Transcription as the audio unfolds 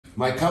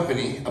my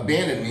company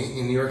abandoned me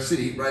in New York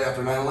City right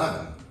after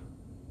 9/11.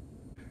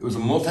 It was a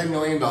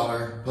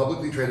multi-million-dollar,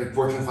 publicly traded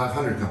Fortune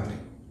 500 company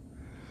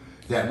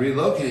that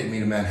relocated me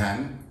to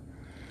Manhattan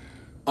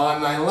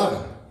on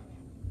 9/11.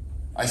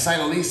 I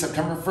signed a lease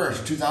September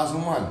 1st,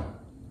 2001.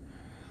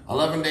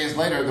 11 days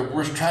later, the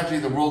worst tragedy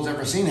the world's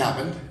ever seen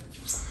happened.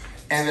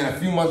 And then a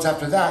few months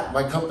after that,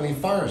 my company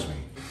fires me.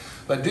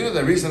 But due to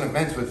the recent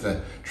events with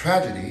the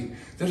tragedy,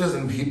 there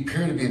doesn't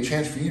appear to be a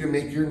chance for you to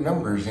make your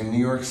numbers in New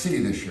York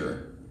City this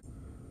year.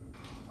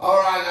 All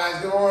right,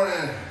 guys, good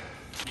morning.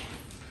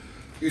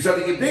 You start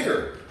to get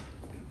bigger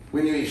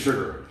when you eat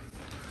sugar.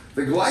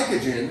 The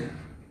glycogen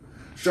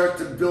starts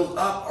to build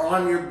up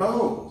on your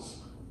bones.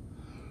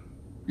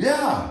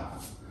 Yeah.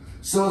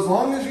 So as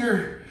long as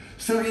you're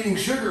still eating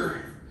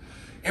sugar,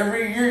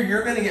 every year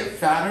you're gonna get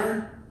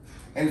fatter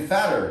and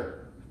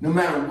fatter, no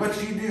matter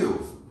what you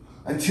do,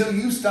 until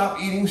you stop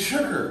eating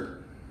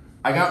sugar.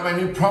 I got my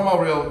new promo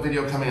reel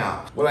video coming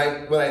out. When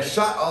I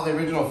shot all the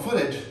original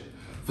footage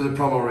for the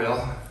promo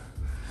reel,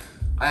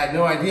 I had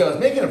no idea I was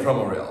making a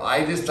promo reel.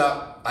 I just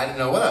thought, I didn't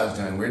know what I was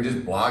doing. We were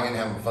just blogging,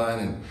 having fun,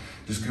 and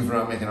just goofing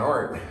around making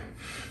art.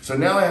 So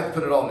now I have to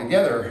put it all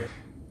together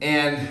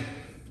and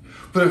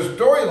put a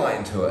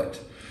storyline to it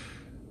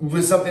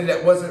with something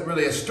that wasn't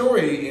really a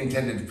story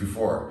intended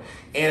before.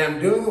 And I'm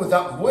doing it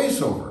without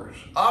voiceovers.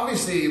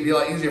 Obviously, it'd be a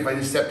lot easier if I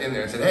just stepped in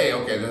there and said, hey,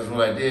 okay, this is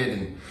what I did,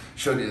 and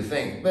showed you the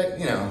thing. But,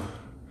 you know,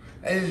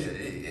 I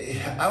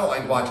don't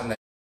like watching that.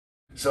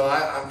 So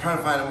I'm trying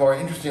to find a more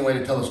interesting way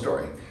to tell the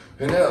story.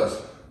 Who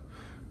knows?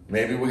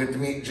 Maybe we'll get to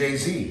meet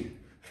Jay-Z.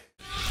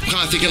 I'm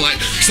kind of thinking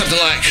like, something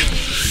like,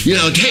 you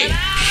know, hey,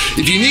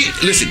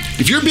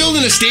 if you're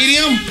building a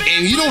stadium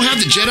and you don't have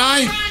the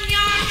Jedi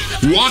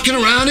walking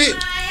around it,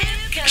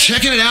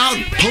 checking it out,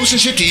 posting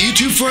shit to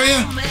YouTube for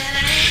you,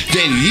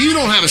 then you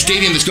don't have a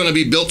stadium that's going to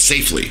be built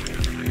safely.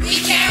 We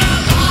care a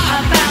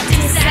lot about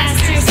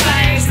disasters,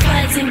 fires,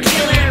 floods, and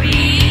killer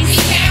bees. We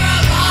care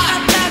a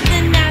lot about the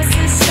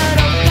NASA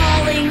shuttle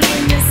falling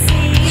in the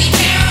sea. We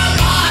care a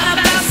lot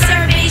about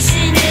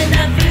starvation and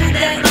the food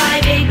that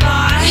Live Aid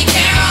bought. We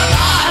care a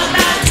lot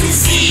about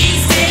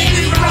disease,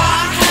 baby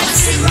rock,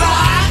 Hudson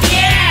rock,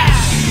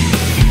 yeah.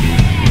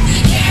 We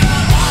care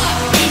a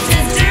lot. It's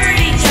a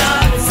dirty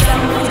job, but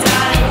someone's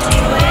gotta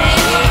do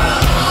it.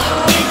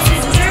 It's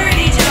a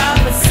dirty job,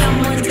 but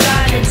someone's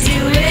gotta do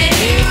it.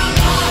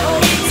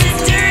 It's a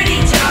dirty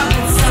job,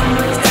 but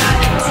someone's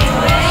gotta do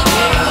it.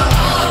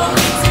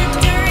 It's a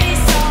dirty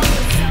song,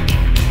 but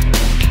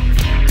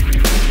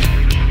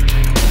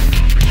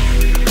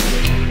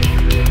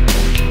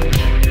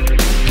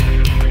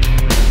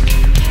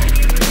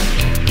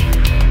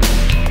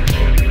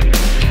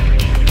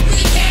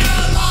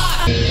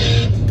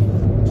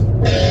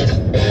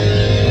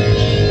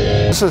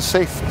This is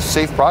a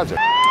safe project.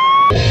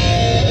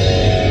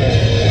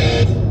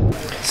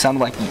 Sounded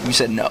like you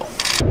said no.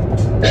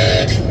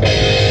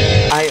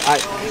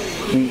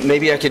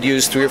 Maybe I could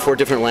use 3 or 4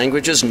 different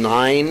languages,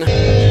 9.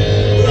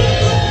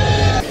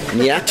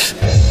 Yet,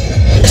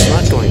 it's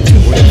not going to.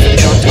 We're going to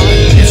finish on time.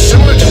 It's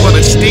similar to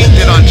what Sting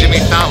did on Jimmy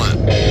Fallon.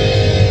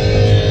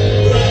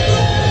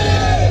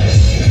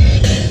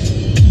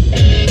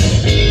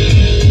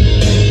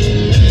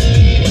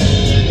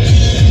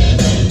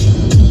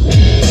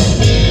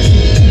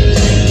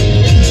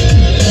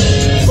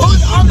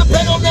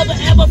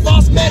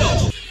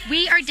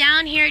 we are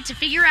down here to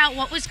figure out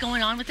what was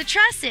going on with the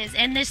trusses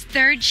and this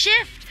third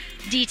shift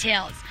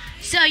details.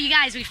 So you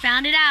guys, we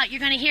found it out.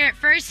 You're going to hear it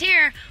first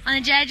here on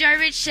the Jedi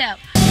Rich Show.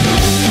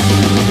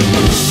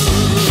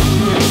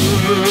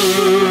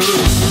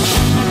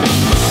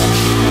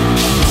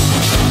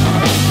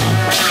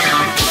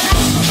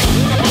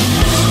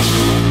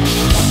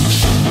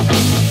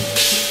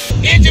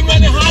 Engine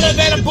running hotter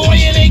than a boy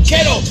in a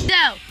kettle.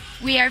 So,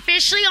 we are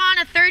officially on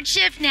a third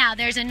shift now.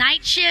 There's a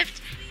night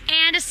shift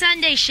and a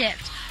Sunday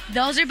shift.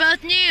 Those are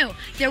both new.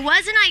 There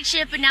was a night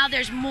shift, but now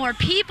there's more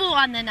people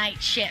on the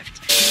night shift.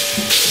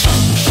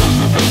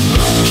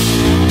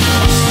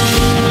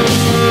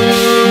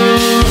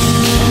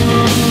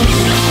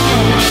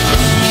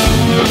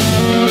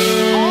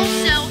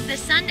 Also, the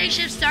Sunday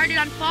shift started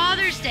on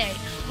Father's Day,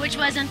 which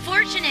was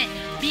unfortunate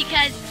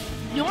because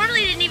normally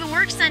they didn't even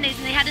work Sundays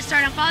and they had to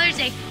start on Father's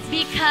Day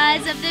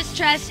because of this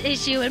Truss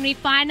issue. And we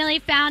finally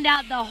found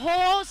out the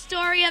whole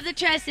story of the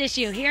Truss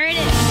issue. Here it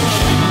is.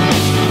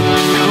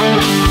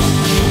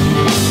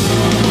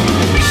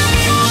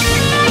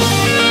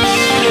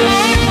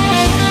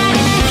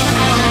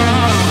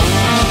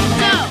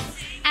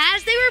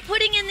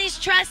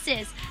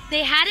 Trusses,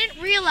 they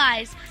hadn't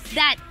realized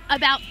that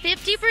about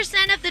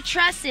 50% of the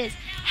trusses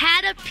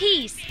had a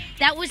piece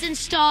that was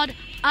installed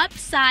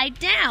upside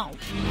down.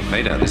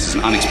 Vader, this is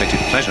an unexpected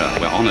pleasure.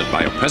 We're honored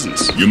by your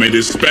presence. You may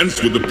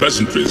dispense with the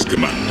pleasantries,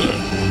 Commander.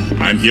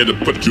 I'm here to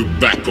put you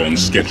back on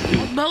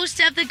schedule. Most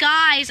of the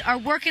guys are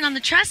working on the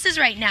trusses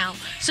right now.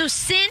 So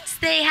since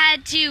they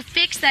had to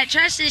fix that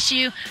truss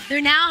issue,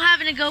 they're now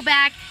having to go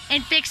back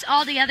and fix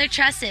all the other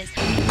trusses.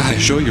 I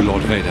assure you,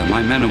 Lord Vader,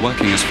 my men are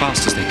working as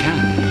fast as they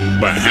can.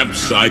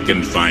 Perhaps I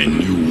can find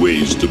new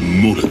ways to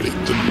motivate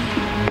them.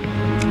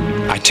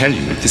 tell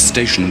you, this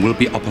station will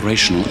be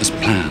operational as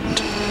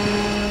planned.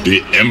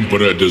 The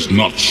Emperor does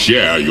not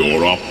share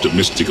your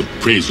optimistic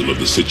appraisal of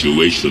the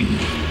situation.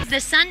 The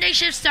Sunday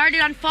shift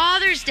started on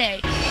Father's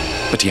Day.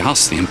 But he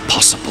asked the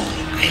impossible.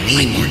 I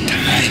need more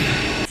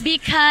time.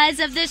 Because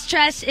of this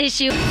Truss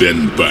issue.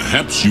 Then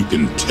perhaps you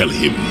can tell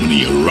him when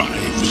he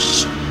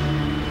arrives.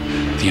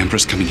 The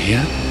Emperor's coming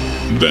here?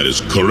 That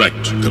is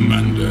correct,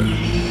 Commander.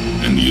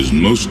 And he is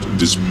most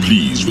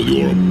displeased with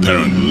your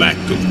apparent lack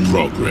of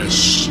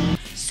progress.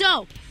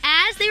 So,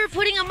 as they were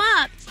putting them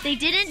up, they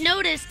didn't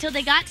notice till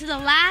they got to the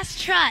last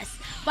truss.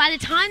 By the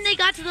time they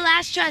got to the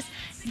last truss,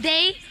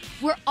 they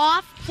were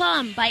off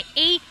plumb by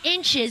 8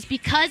 inches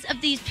because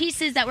of these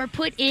pieces that were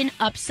put in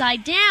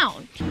upside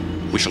down.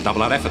 We shall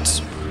double our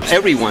efforts.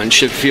 Everyone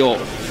should feel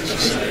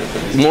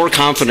more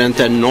confident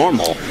than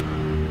normal.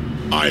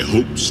 I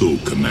hope so,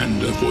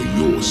 Commander, for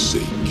your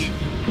sake.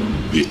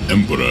 The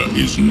Emperor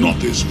is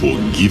not as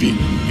forgiving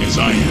as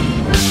I am.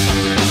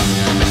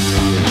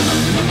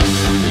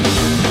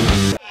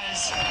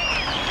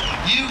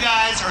 You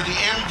guys are the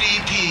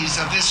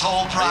MVPs of this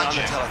whole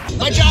project.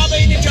 My job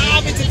ain't a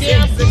job, it's a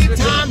damn full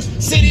time.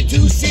 City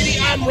to city,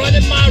 I'm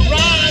running my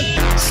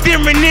rhyme.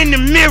 Staring in the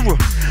mirror,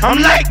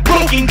 I'm like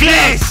broken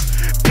glass.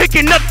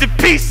 Picking up the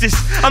pieces,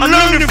 I'm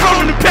learning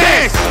from the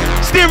past.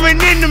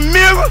 Staring in the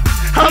mirror,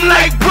 I'm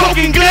like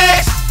broken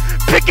glass.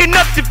 Picking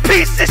up the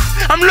pieces,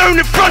 I'm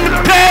learning from the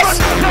past.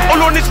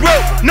 All on this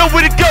road,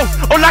 nowhere to go.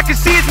 All I can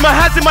see is my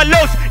highs and my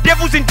lows.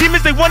 Devils and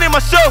demons, they want in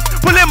my soul.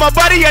 Pulling my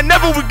body, I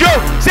never would go.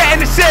 Sat in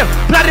the cell,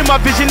 plotting my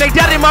vision. They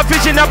doubted my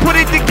vision, I put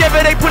it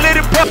together, they pull it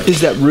apart.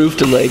 Is that roof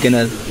delay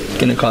gonna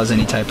cause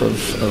any type of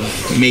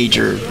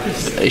major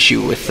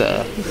issue with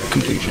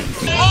completion?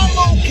 On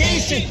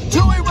location,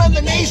 Chewy run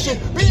the nation.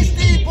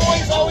 Beastie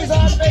Boys always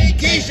on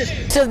vacation.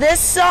 So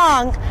this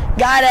song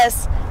got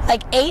us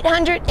like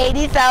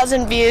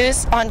 880,000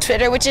 views on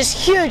Twitter, which is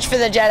huge for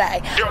the Jedi.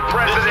 Your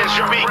president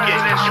speaking,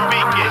 and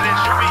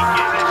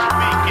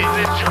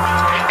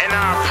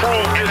I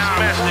approve this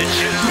message.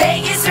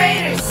 Vegas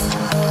Raiders.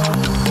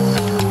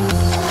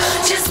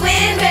 Just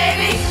win,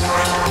 baby.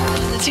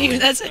 The team,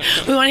 that's it.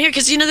 We want to hear,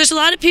 because there's a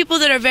lot of people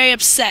that are very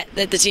upset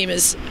that the team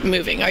is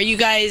moving. Are you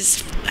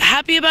guys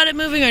happy about it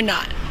moving or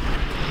not?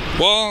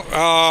 Well,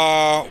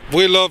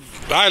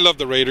 I love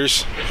the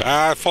Raiders.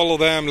 I follow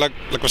them, like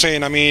we're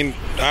saying. I mean,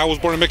 I was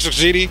born in Mexico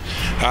City.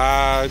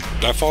 I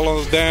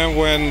followed them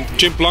when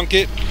Jim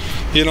Plunkett,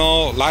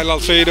 Lyle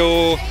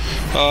Alcedo,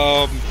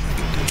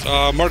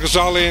 Marcus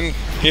Allen,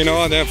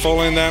 and then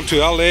following them to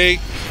LA,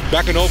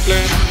 back in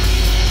Oakland.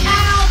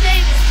 Al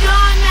Davis,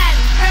 John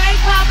Madden, Craig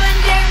Papa,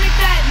 and Derek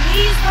Patton.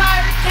 He's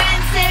Pirate,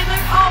 Ken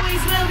Stabler,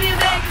 always will be a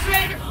Vegas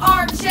Raider.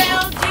 Art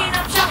Shell, Gene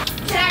Upshaw,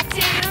 Jack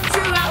Tatum,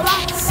 True Outlaw.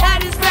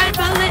 That is Fred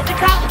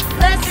Political,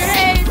 Lester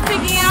Hayes,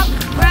 picking out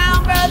Brown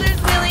Brothers,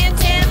 Billy and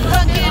Tim,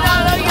 Plunkett,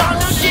 Otto, y'all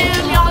know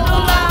Jim, y'all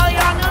know Lyle,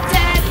 y'all know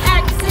Ted,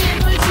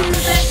 Atkinson,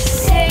 Machuza,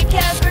 Jay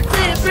Kessler,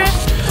 Clifford,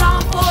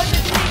 Tom Ford,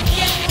 the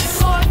Big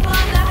Ford,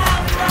 Fun, the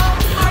House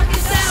Roll,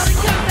 Marcus Allen,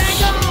 come back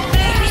home,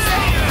 baby.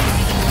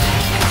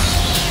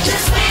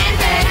 Just win,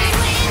 baby.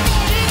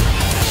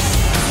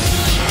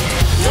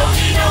 Don't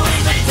need no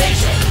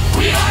invitation.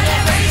 We are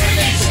never your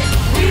nation.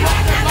 We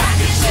rock the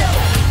market show.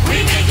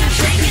 We make them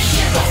drink and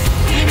shiver.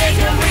 We make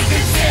them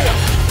reconsider.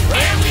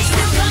 And we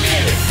still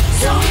committed.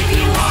 So if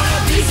you want a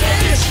piece of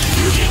this,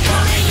 you can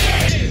come and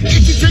get it.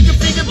 If you trick a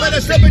finger, but I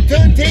step a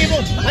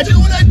turntable. I do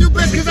what I do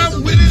best because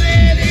I'm willing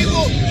and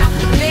able.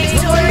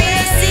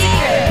 Victoria's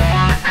Secret.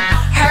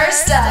 Her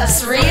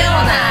stuff's real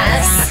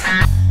nice.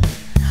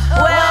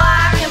 Well,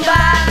 I can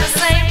buy the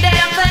same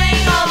damn thing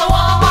on the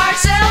Walmart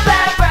shelf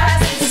at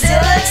price. It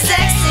still looks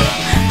sexy,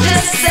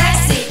 just as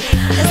sexy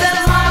as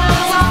those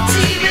models on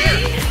TV.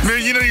 Man,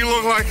 you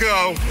look like,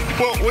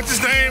 what's his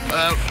name?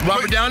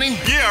 Robert Downey?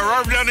 Yeah,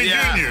 Robert Downey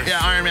Jr. Yeah,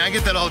 Iron Man. I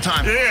get that all the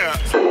time. Yeah.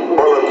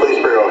 Portland Police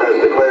Bureau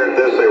has declared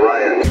this a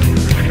riot.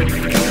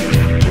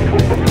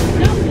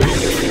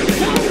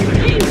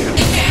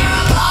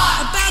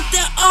 About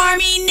the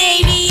Army,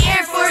 Navy,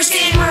 Air Force,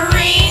 and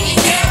Marine. We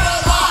care a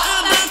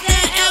lot. About the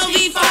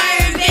LV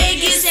Fire,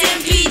 Vegas,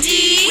 MPD.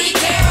 We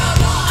care a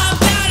lot.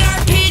 About our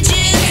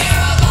pigeons. We care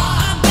a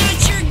lot. About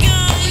your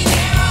guns. We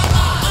care a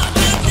lot.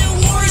 About the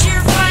wars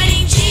you're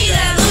fighting. Gee,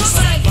 that looks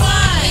like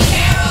fun. We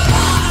care a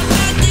lot.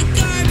 About the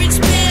garbage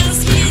pails,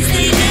 kids,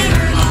 they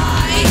never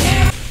lie.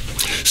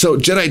 So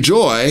Jedi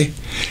Joy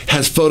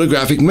has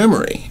photographic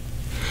memory.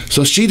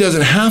 So she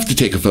doesn't have to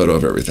take a photo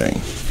of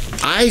everything.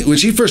 When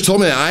she first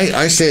told me that,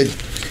 I said,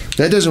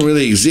 that doesn't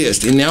really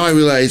exist. And now I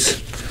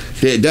realize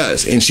that it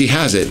does, and she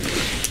has it.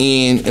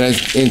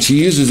 And she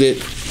uses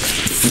it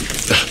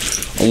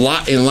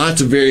in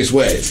lots of various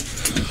ways.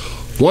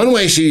 One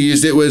way she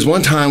used it was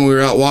one time we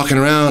were out walking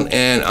around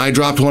and I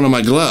dropped one of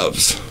my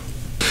gloves.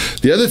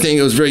 The other thing,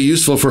 it was very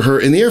useful for her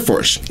in the Air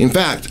Force. In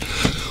fact,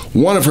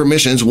 one of her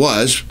missions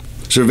was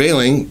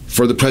surveilling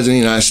for the President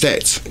of the United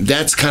States.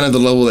 That's kind of the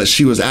level that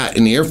she was at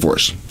in the Air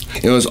Force.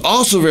 It was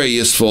also very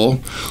useful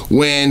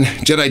when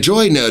Jedi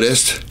Joy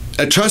noticed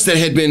a truss that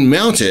had been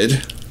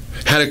mounted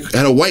had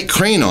a white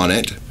crane on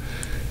it,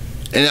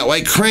 and that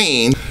white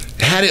crane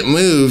hadn't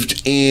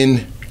moved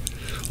in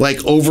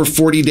like over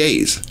 40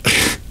 days.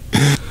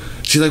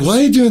 She's like, what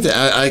are you doing with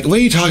that? Like, what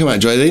are you talking about,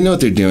 Joy? They know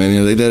what they're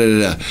doing. Like, da, da,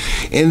 da, da.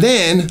 And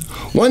then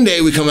one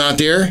day we come out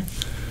there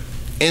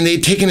and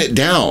they'd taken it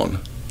down,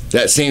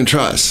 that same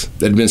truss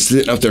that had been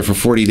sitting up there for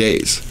 40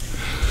 days.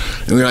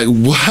 And we were like,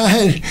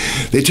 what?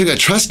 They took a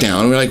truss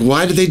down. And we were like,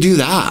 why did they do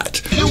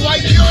that? The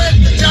white girl at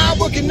the job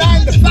working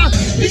 9 to 5.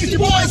 These two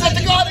boys at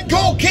the garden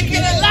go kicking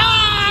it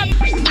live.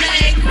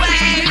 Make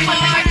way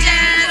for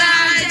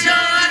Jedi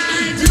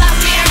joy. Love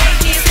me or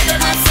hate me, still an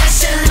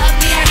obsession. Love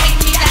me or hate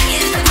me, that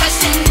is the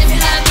question. If you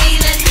love me,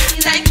 then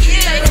thank you.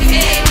 If you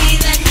hate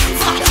me, then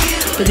fuck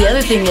you. But the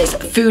other thing is,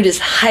 food is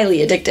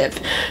highly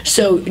addictive.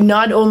 So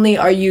not only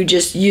are you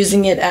just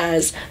using it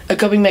as a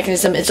coping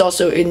mechanism, it's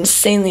also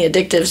insanely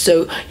addictive,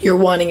 so you're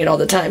wanting it all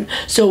the time.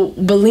 So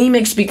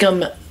bulimics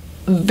become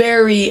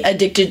very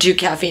addicted to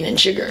caffeine and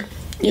sugar.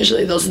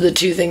 Usually those are the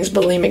two things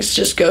bulimics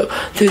just go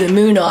through the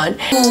moon on.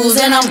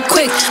 And I'm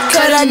quick,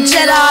 cut a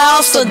Jedi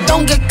off, so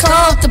don't get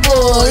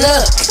comfortable.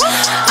 Look,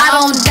 I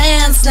don't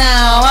dance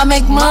now, I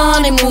make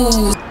money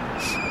move.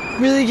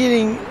 Really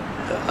getting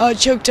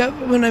choked up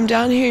when I'm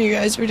down here, you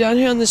guys. We're down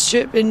here on the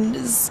strip, and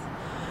it's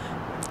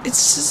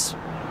just,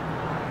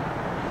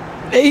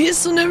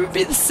 Vegas will never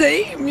be the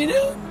same, you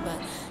know?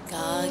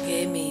 God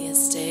gave me a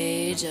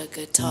stage, a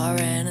guitar,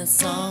 and a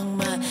song.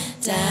 My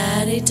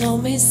daddy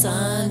told me,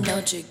 son,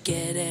 don't you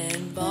get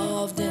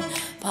involved in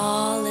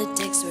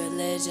politics,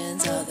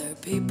 religions, other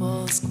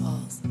people's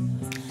squalls.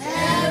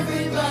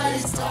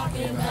 Everybody's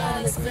talking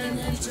about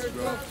exponential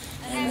growth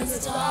and the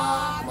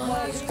stock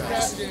market's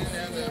crashing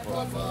and their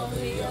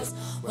portfolios.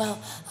 Well,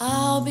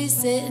 I'll be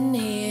sitting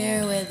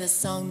here with a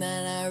song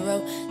that I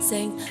wrote,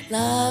 saying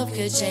love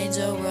could change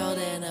the world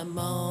in a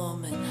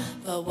moment.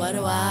 But what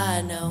do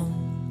I know?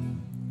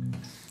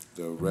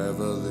 The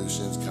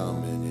revolution's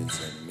coming, it's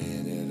a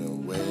minute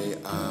away.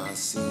 I've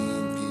seen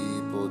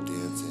people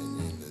dancing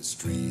in the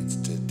streets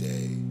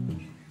today.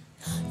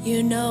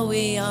 You know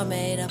we are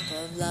made up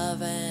of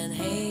love and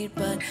hate,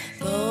 but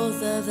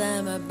both of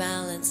them are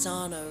balanced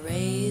on a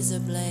razor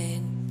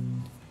blade.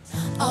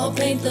 I'll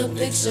paint the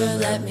picture,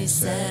 let me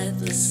set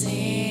the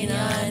scene.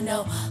 I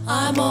know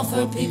I'm all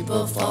for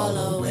people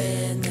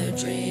following their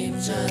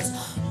dreams.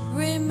 Just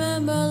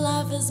remember,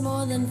 life is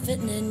more than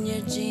fitting in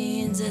your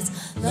jeans.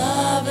 It's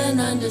love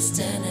and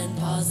understanding,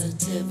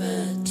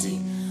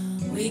 positivity.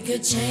 We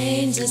could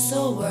change this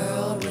whole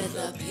world with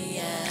a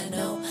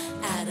piano,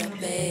 add a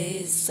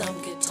bass,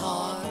 some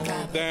guitar,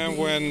 rap. Then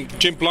when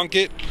Jim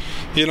Plunkett,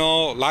 you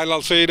know, Lyle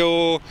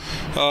Alcedo,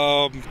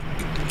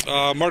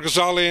 Marcus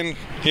Allen,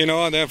 you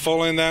know, and then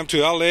following them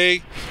to LA,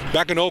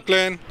 back in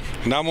Oakland,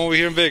 and now I'm over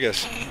here in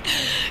Vegas.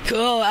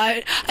 Cool.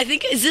 I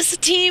think, is this the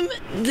team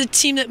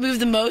that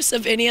moved the most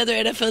of any other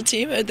NFL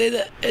team? Are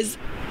they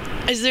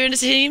is there a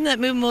team that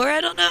moved more?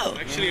 I don't know.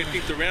 Actually, I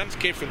think the Rams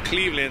came from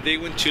Cleveland. They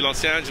went to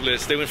Los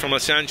Angeles. They went from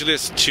Los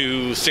Angeles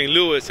to St.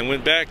 Louis and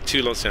went back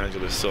to Los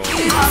Angeles. So.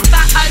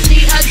 I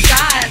need a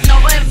diet. No,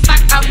 in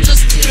fact, I'm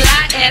just too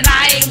light, and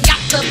I ain't got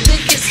the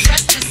biggest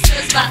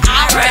breakfast, but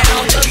I read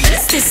all the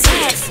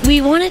business.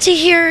 We wanted to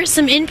hear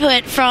some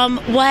input from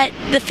what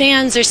the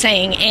fans are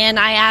saying, and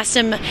I asked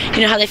them,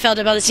 you know, how they felt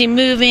about the team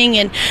moving,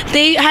 and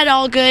they had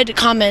all good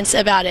comments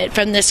about it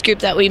from this group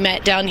that we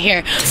met down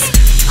here.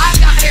 I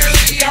got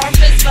hairy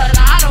armpits, but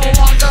I don't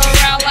walk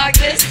around like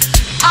this.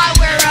 I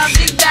wear a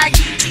big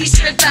baggy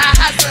t-shirt that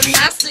has some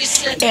nasty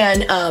shit.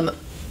 And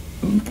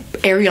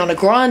Ariana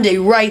Grande,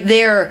 right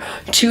there,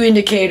 two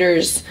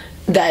indicators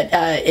that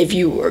if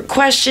you were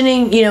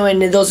questioning, you know,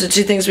 and those are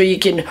two things where you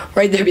can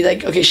right there be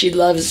like, okay, she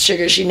loves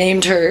sugar. She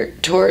named her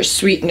tour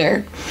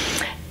Sweetener.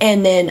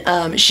 And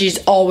then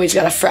she's always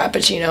got a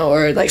Frappuccino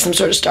or like some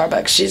sort of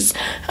Starbucks. She's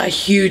a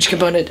huge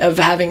component of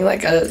having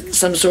like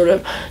some sort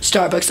of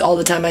Starbucks all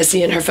the time. I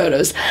see in her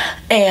photos.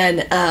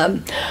 And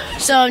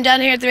so I'm down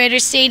here at the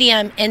Raiders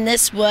Stadium, and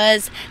this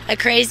was a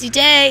crazy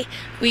day.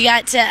 We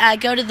got to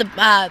go to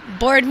the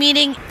board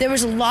meeting. There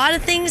was a lot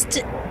of things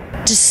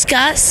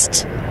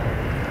discussed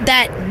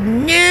that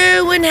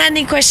no one had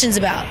any questions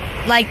about.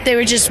 Like, they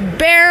were just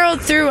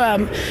barreled through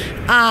them.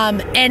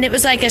 And it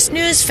was like a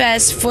snooze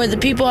fest for the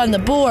people on the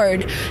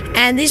board.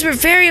 And these were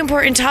very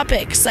important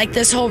topics, like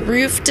this whole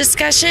roof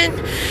discussion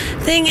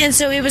thing. And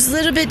so it was a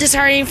little bit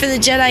disheartening for the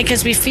Jedi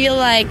because we feel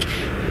like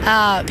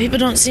people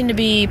don't seem to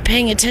be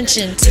paying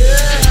attention to.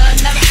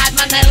 Never had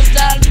my nails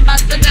done,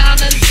 but been down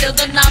until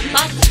the night.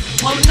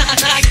 One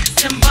night I get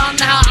some fun,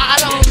 now I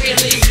don't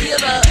really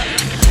give up.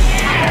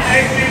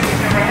 Hey, people,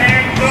 keep your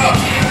hands up.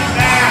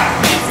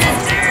 Now. It's a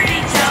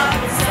dirty job,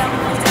 but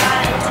someone's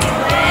gotta do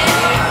it.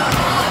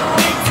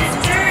 It's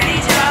a dirty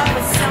job,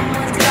 but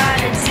someone's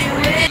gotta do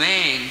it.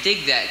 Man,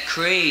 dig that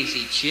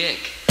crazy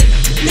chick.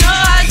 No,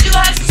 I do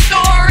have some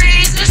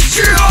stories. It's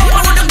true, I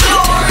want the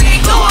glory.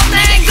 Go on,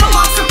 man, go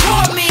on,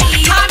 support me.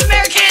 I'm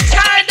American,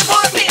 try to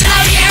deport me.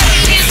 Love me or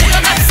hate me, it's still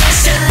an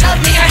obsession.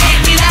 Love me or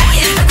hate me, that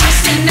is the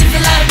question. If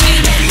you love me,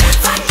 then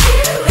fuck you.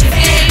 If you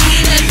hate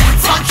me, then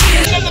fuck you.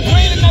 Another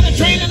plane, another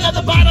train,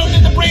 another bottle in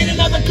the brain,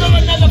 another girl,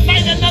 another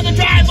fight, another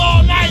drive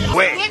all night.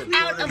 Wait.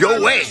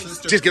 away.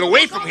 Just get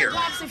away from here.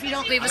 If you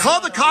don't leave us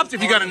Call the cops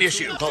if you got an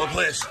issue. Call the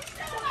police.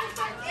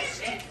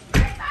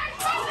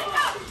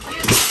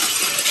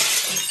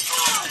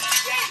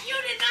 You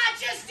did not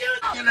just do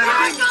that.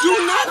 I didn't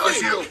do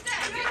nothing. You.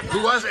 Who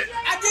was it?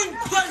 I didn't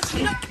punch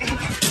you.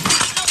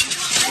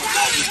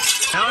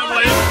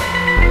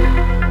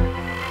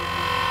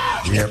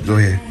 Yeah, go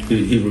ahead.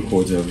 He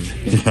records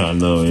everything. Yeah, I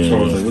know, yeah.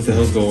 Charles, like, what the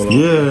hell's going on?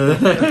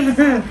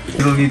 Yeah. You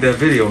don't need that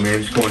video,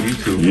 man. Just go on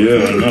YouTube.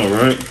 Yeah, I know,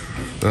 right?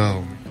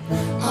 Oh.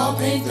 I'll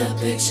paint the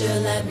picture,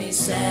 let me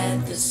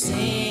set the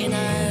scene.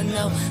 I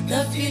know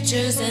the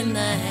future's in the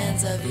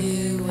hands of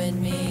you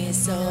and me.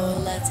 So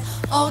let's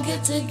all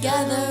get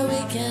together, we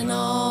can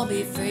all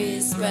be free.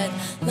 Spread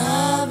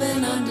love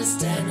and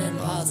understanding,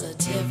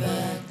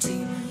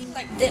 positivity.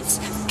 Like this,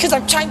 because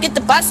I'm trying to get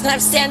the bus and I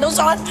have sandals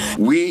on.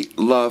 We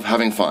love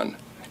having fun,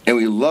 and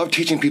we love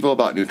teaching people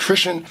about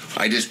nutrition.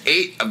 I just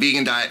ate a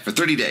vegan diet for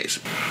 30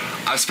 days.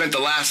 I've spent the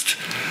last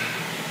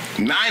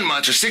 9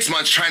 months or 6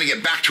 months trying to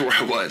get back to where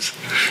I was.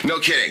 No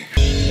kidding.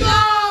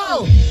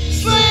 No!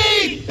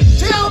 Sleep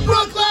till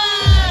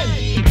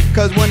Brooklyn!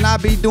 Cause when I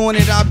be doing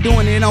it, I'm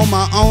doing it on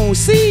my own.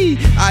 See,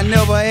 I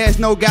never asked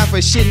no guy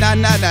for shit, not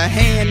a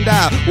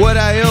handout. What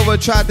I ever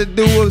tried to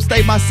do was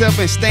stay myself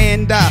and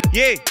stand out.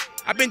 Yeah,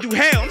 I've been through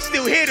hell, I'm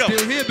still here though.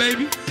 Still here,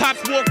 baby.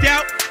 Pops walked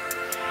out,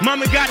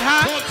 mama got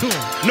high. Talk to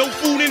him. No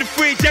food in the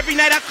fridge, every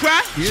night I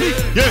cry. Yeah.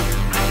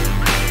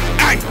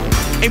 Aight.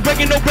 Ain't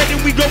breaking no bread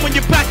and we go in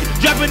your pocket.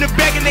 Dropping the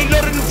bag and they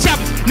loading them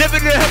choppers. Never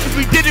to help us,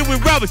 we did it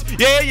with robbers.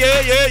 Yeah.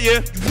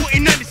 You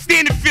wouldn't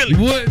understand the feeling.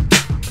 You would.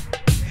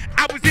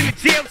 I was in the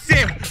jail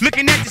cell,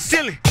 looking at the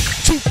ceiling.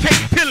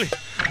 Toothpaste peeling,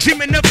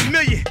 dreaming of $1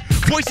 million.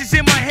 Voices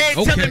in my head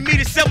telling me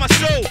to sell my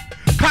soul.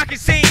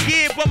 Pockets saying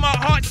yeah, but my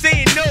heart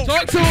saying no.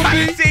 Talk to him,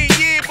 Pockets saying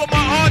yeah, but my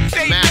heart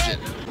saying Imagine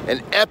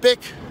an epic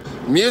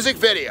music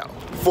video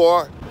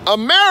for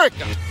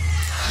America.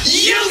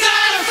 You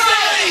gotta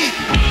fight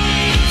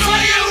for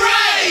your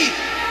right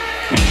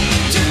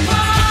to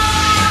fight.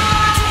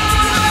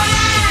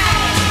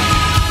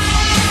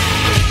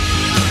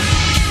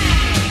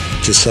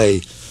 To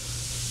say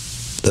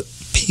that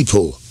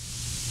people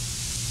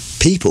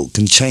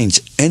can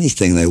change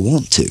anything they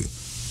want to.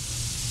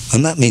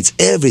 And that means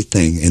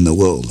everything in the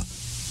world.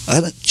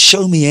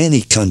 Show me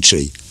any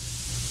country,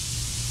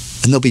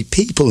 and there'll be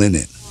people in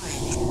it.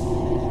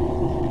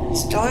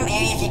 Storm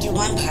Area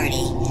 51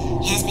 party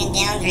has been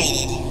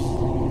downgraded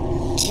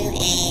to a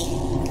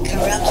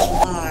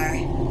karaoke bar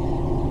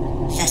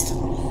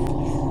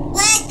festival.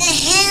 What the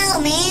hell,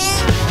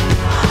 man?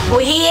 Well,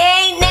 he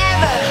ain't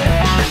never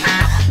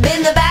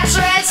been the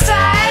bachelorette's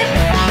type.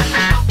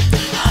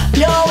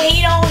 No,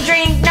 he don't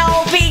drink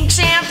no pink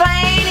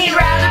champagne. He'd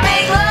rather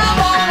make love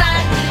all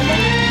night.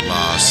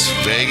 Las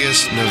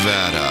Vegas,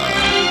 Nevada.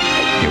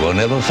 You will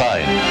never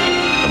find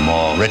a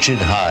more wretched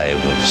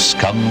hive of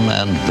scum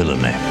and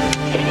villainy.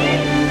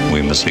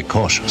 We must be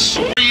cautious.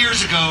 4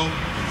 years ago,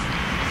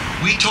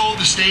 we told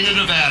the state of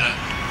Nevada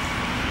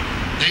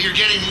that you're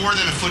getting more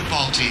than a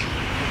football team.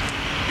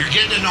 You're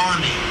getting an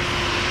army.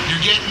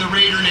 You're getting the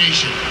Raider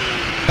Nation.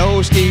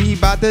 Oh, Steve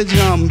about to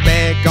jump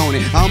back on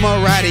it.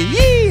 I'ma ride it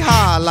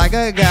yee-haw like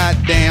a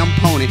goddamn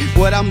pony.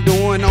 What I'm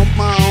doing on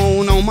my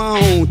own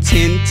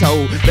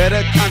 10-toe.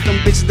 Better count them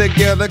bitches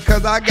together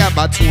cause I got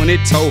about 20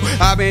 toe.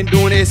 I've been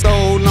doing it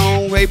so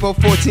long, April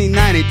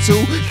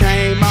 1492.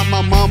 Came out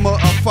my mama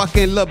a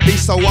fucking little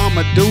beast, so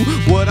I'ma do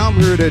what I'm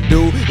here to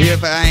do.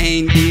 If I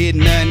ain't did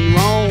nothing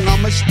wrong,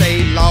 I'ma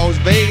stay Las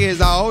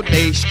Vegas all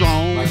day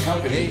strong. My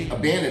company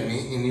abandoned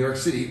me in New York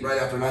City right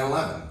after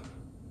 9/11.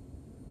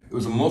 It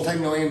was a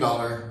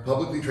multi-million-dollar,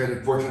 publicly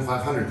traded Fortune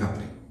 500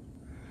 company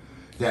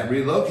that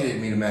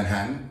relocated me to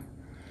Manhattan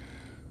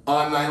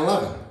on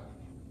 9/11.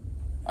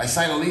 I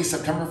signed a lease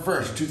September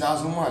 1st,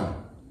 2001.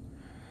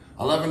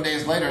 11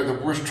 days later, the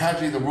worst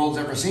tragedy the world's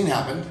ever seen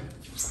happened.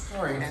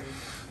 Sorry.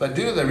 But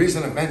due to the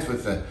recent events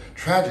with the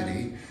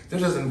tragedy, there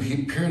doesn't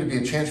appear to be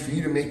a chance for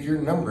you to make your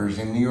numbers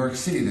in New York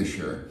City this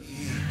year.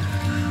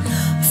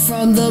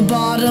 From the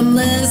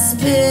bottomless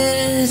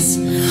pit,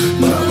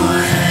 but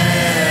my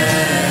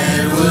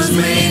head was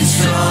made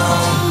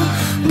strong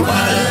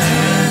by the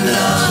hand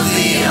of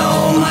the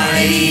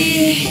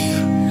Almighty.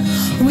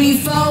 We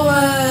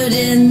forward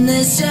in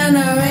this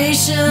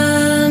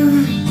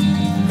generation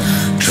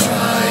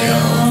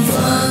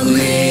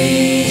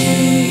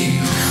triumphantly.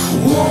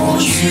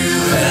 Won't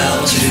you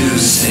help to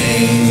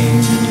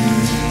sing?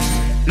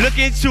 Look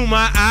into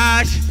my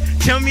eyes,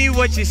 tell me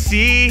what you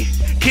see.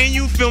 Can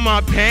you feel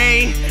my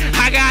pain?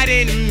 I got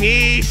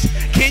enemies.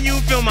 Can you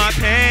feel my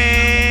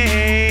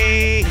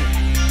pain?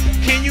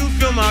 Can you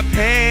feel my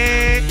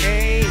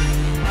pain?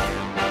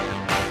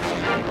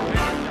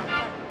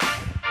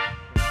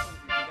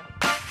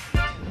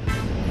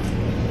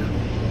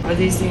 Are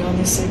these the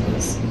only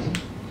signals?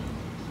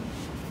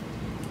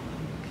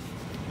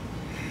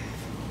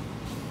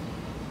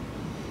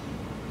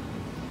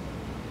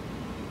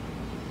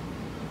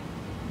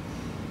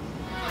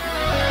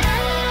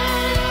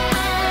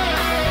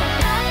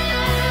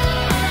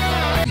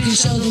 You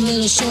show the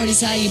little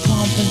shorties how you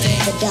pump and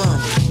fake. The dog.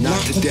 Not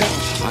to death,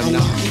 I'm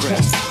not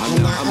impressed, I'm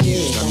not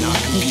amused, I'm not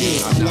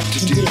confused, I'm not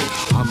to do.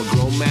 I'm a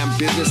grown man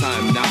business,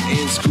 I'm not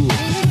in school.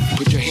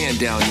 Put your hand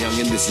down,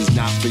 youngin', this is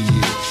not for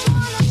you.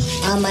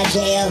 On my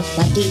jail,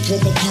 my beats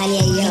with the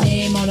Kanye, yo. Your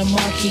name on the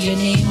marquee, your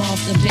name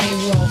off the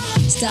payroll.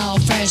 Style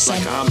fresh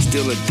like I'm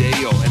still a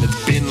Dayo, and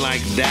it's been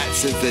like that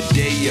since the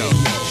Dayo.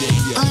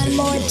 On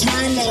more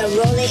time than a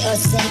Rolly or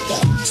Seiko.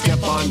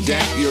 Step on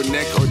deck, your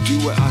neck, or do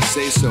what I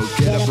say so.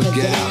 Get up or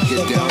get out,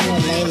 get down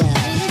and lay low.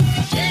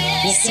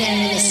 You're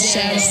standing in the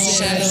shadow.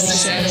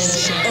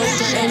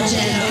 Open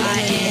Jedi,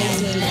 I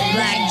am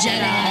Black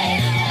Jedi.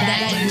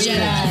 Black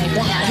Jedi.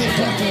 Black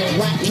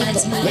people,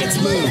 let's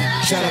move.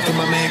 Shout out to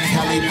my man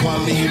Cali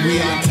Kwame,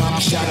 we on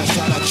top. Shout out,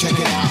 check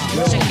it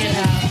out. Check it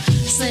out.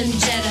 Slim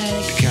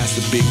Jedi. Cast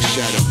a big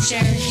shadow.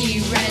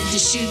 Cherokee red to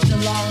shoot the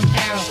long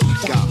arrow.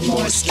 Got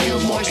more skill,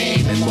 more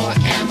aim, and more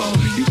ammo.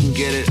 You can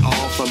get it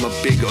all from a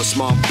big or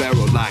small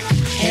barrel like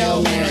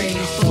Hail Mary,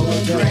 full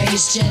of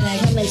grace, Jedi.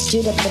 Come and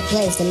shoot up the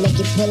place and make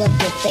you pull up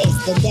your face.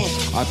 The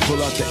death. I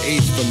pull out the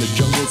H from the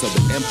jungles of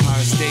the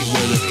Empire State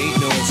where there ain't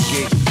no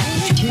escape.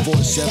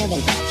 247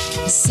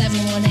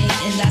 718,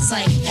 and that's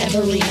like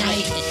every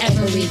night,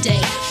 every day.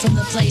 From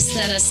the place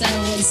that I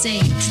settle and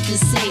sing to the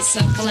States,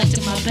 I'm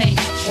collecting my pay.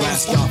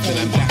 Blast off and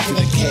I'm back to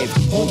the cave.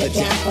 Hold it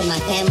down for my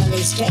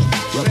family straight.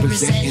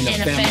 Represent in a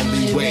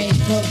family way.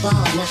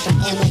 Football, not for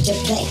amateur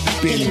play.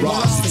 Billy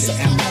Ross is an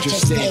amateur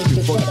stage.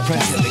 Before the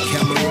president, the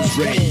camera's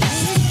raised.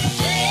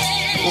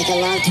 Like a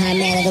long-time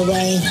man of the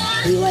way,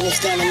 you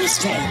understanding me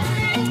straight.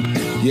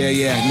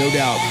 Yeah, no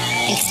doubt.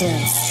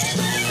 Excellence.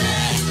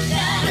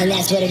 And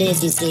that's what it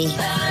is, you see.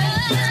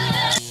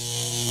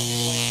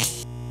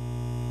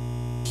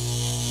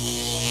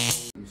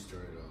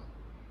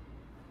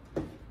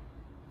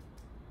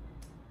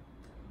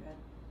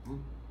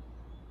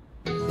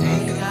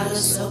 Got a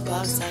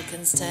soapbox I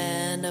can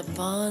stand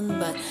upon,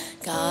 but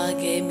God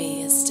gave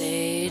me a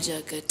stage,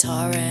 a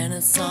guitar and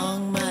a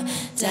song. My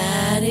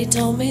daddy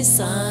told me,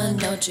 son,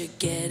 don't you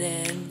get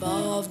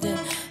involved in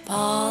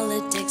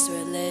politics,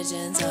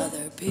 religions,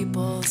 other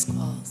people's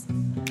quarrels.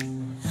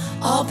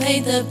 I'll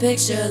paint the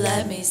picture,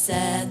 let me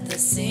set the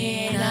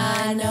scene.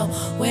 I know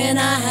when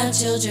I have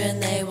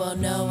children, they will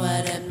know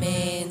what it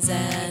means.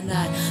 And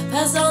I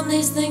pass on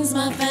these things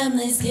my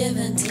family's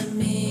given to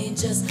me.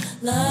 Just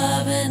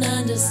love and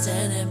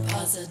understanding,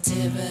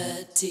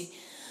 positivity.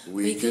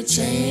 We could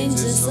change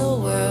this whole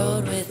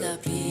world with a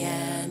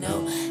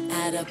piano,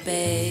 add a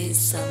bass,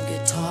 some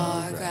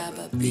guitar, grab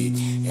a beat,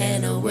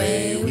 and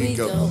away we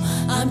go.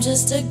 I'm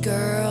just a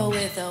girl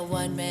with a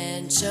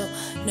one-man show.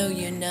 No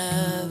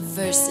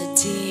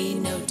university,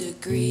 no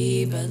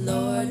degree, but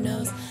Lord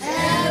knows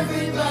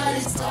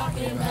everybody's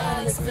talking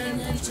about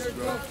exponential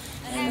growth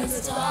and the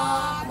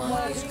stock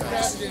market's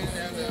crashing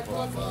and their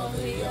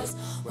portfolios.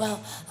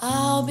 Well,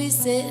 I'll be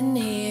sitting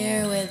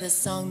here with a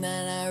song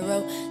that I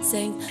wrote,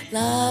 saying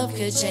love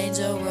could change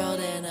the world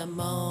in a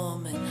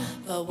moment.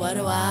 But what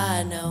do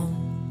I know?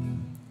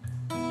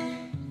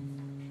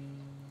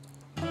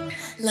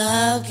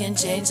 Love can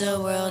change the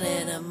world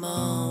in a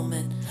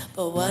moment.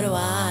 But what do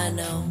I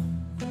know?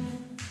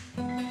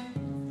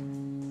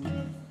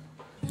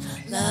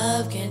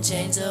 Love can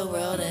change the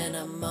world in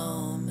a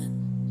moment.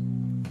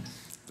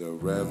 The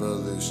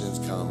revolution's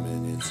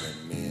coming, it's a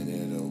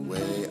minute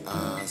away.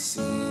 I've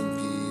seen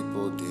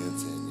people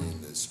dancing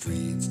in the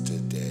streets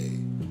today.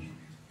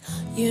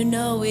 You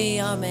know we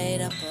are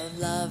made up of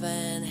love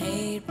and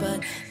hate,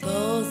 but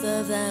both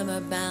of them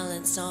are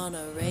balanced on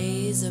a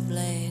razor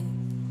blade.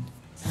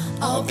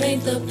 I'll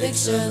paint the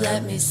picture,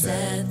 let me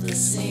set the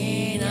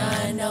scene.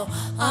 I know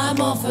I'm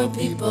all for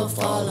people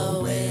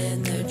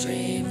following their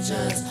dreams.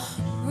 Just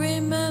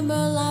remember,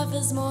 life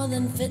is more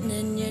than fitting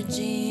in your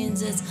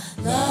jeans. It's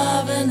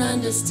love and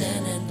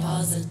understanding,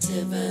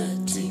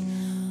 positivity.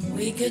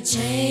 We could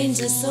change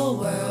this whole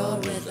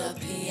world with a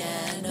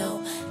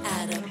piano,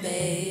 add a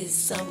bass,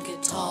 some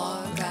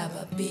guitar, grab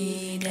a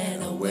beat,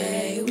 and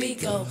away we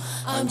go.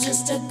 I'm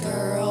just a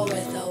girl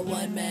with a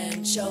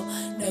one-man show.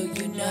 No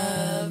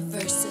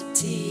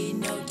university,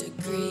 no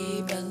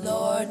degree, but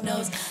Lord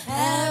knows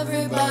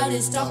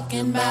everybody's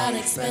talking about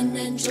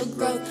exponential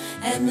growth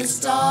and the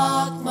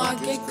stock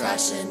market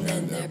crashing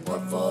in their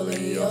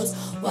portfolios.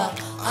 Well,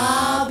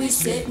 I'll be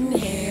sitting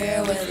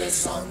here with a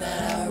song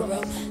that I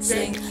wrote,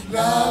 sing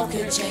love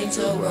could change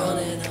the world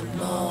in a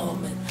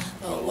moment.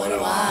 But what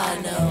do I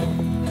know?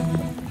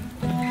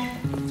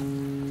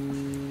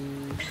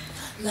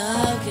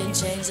 Love can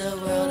change the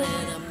world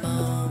in a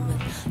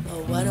moment.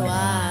 But what do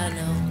I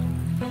know?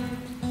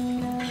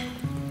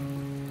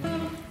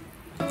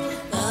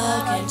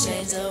 Love can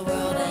change the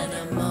world in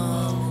a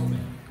moment.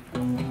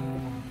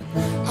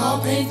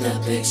 I'll paint the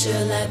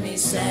picture, let me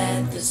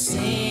set the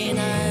scene.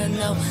 I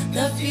know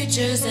the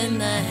future's in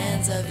the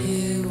hands of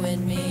you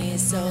and me.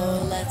 So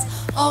let's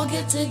all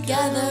get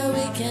together,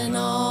 we can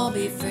all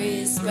be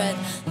free. Spread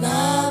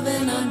love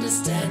and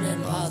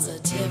understanding,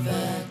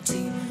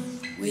 positivity.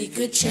 We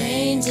could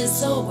change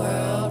this whole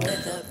world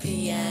with a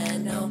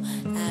piano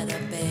and a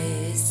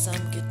bass,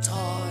 some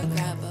guitar,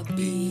 grab a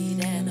beat,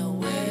 and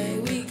away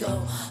we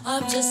go.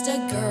 I'm just a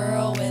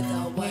girl with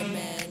a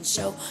one-man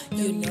show.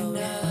 You know,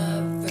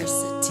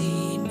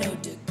 diversity, no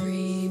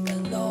degree, but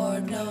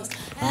Lord knows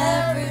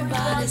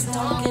everybody's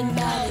talking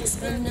about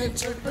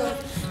expenditure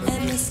growth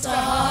and the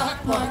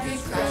stock market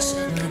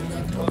crashing and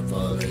the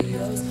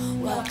portfolios.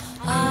 Well,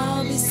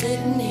 I'll be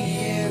sitting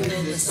here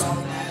with a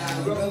song that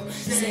I wrote,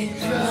 sing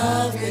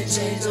love could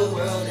change the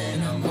world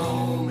in a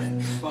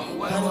moment. But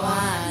what do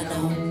I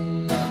know?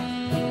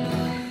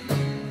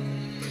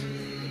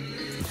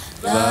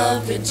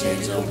 Love could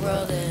change the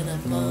world in a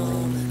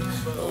moment.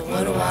 But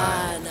what do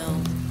I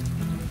know?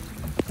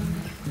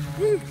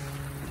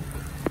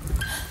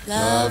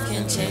 Love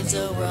can change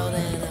the world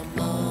in a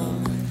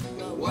moment.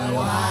 But what do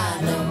I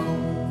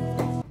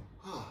know?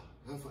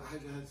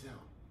 How'd that sound?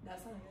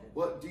 That's not good.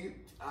 What do you?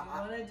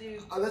 Want to do?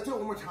 Let's do it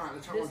one more time.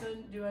 Let's try This one.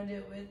 one? Do you want to do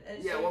it with Ed?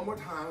 Yeah, one more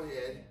time with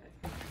Ed.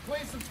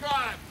 Please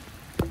subscribe.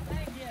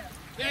 Thank you.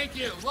 Thank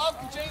you. Love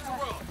can change the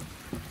world.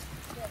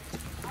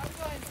 I'm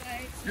going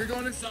inside. You're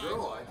going inside.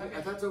 Girl, I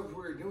thought that's what we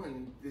were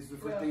doing. This is the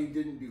first day you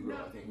didn't do girl,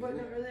 I think. But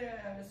Isn't it?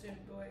 earlier I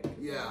assumed boy.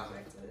 Yeah.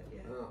 Back to it,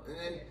 yeah. And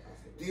then,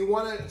 do you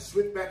want to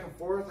switch back and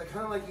forth? I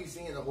kind of like you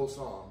singing the whole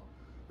song,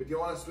 but do you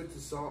want to switch the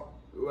song,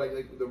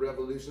 like the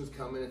revolutions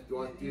coming? If you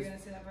want, You're gonna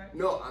say that part?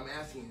 No, I'm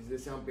asking. Does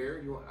this sound better?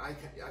 You want? I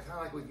kind of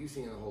like with you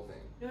singing the whole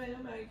thing. No, I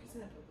don't know. You can say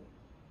that publicly.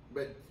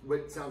 But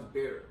what sounds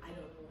better? I don't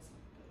know what's better.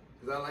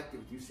 Because I liked it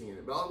with you singing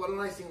it. But why don't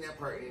I sing that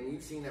part and you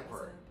sing that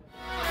part?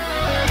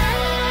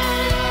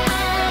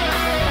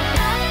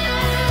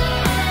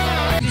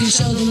 You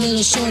show the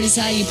little shorties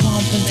how you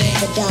pump and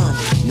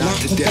fake. Not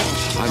to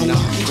death, I'm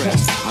not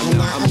impressed, I'm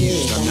not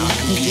amused, I'm not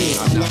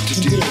confused, I'm not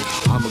to do.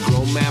 I'm a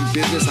grown man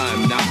business, I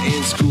am not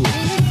in school.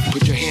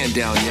 Put your hand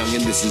down,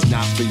 youngin', this is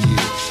not for you.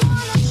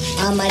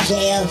 On my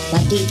jail, my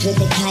beats with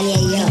the Kanye,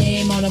 yo. Your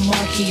name on a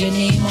marquee, your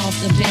name off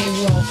the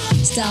payroll.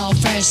 Style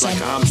fresh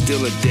Like I'm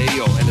still a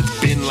Dayo, and it's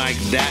been like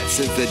that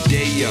since the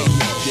Dayo.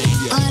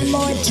 On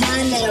more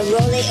time than a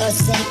Rollie or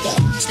Seiko.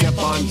 Step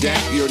on deck,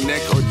 your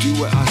neck, or do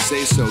what I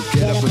say so.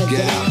 Get up or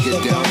get out,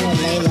 get down and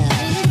lay low.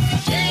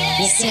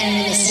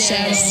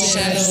 Shadow.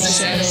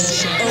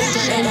 Old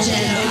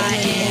Jedi, I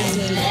am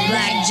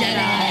Black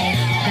Jedi.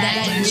 That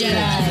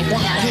Jedi.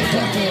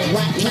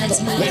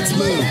 Let's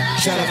move.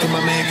 Shout out to my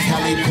man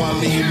Khalid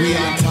Kwame. We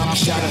on top.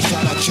 Shout out,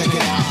 check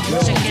it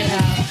out. Check it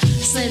out.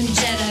 Slim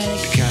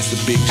Jedi. Cast a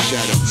big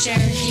shadow.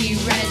 Cherokee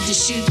red to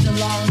shoot the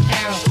long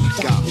arrow.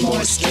 Got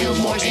more skill,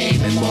 more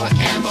aim, and more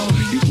ammo.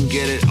 You can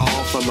get it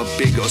all from a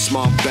big or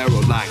small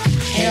barrel like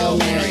Hail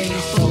Mary,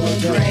 full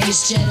of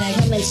grace, Jedi.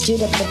 Come and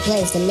shoot up the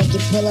place and make you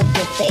pull up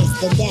your face.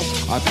 The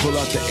death. I pull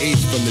out the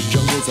ace from the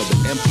jungles of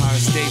the Empire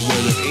State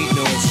where there ain't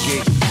no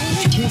escape.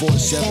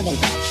 247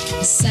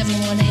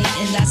 718,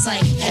 and that's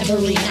like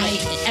every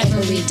night,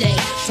 every day.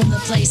 From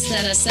the place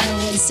that I settle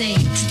insane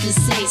to the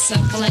states,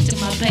 I'm collecting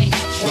my pay.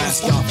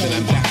 Blast off and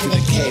I'm back to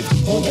the cave.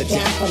 Hold it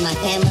down for my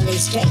family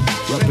straight.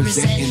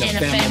 Representing a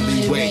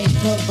family way.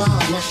 Full ball,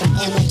 not for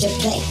amateur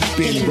play.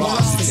 Big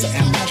Ross is an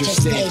amateur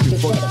stage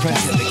before the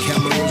president, the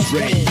camera's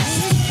raised.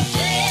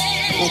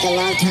 Like a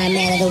long-time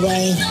man of the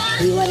way,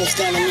 you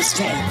understanding me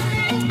straight.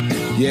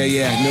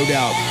 Yeah, no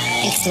doubt.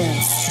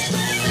 Excellence.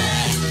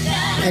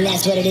 And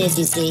that's what it is,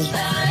 you see.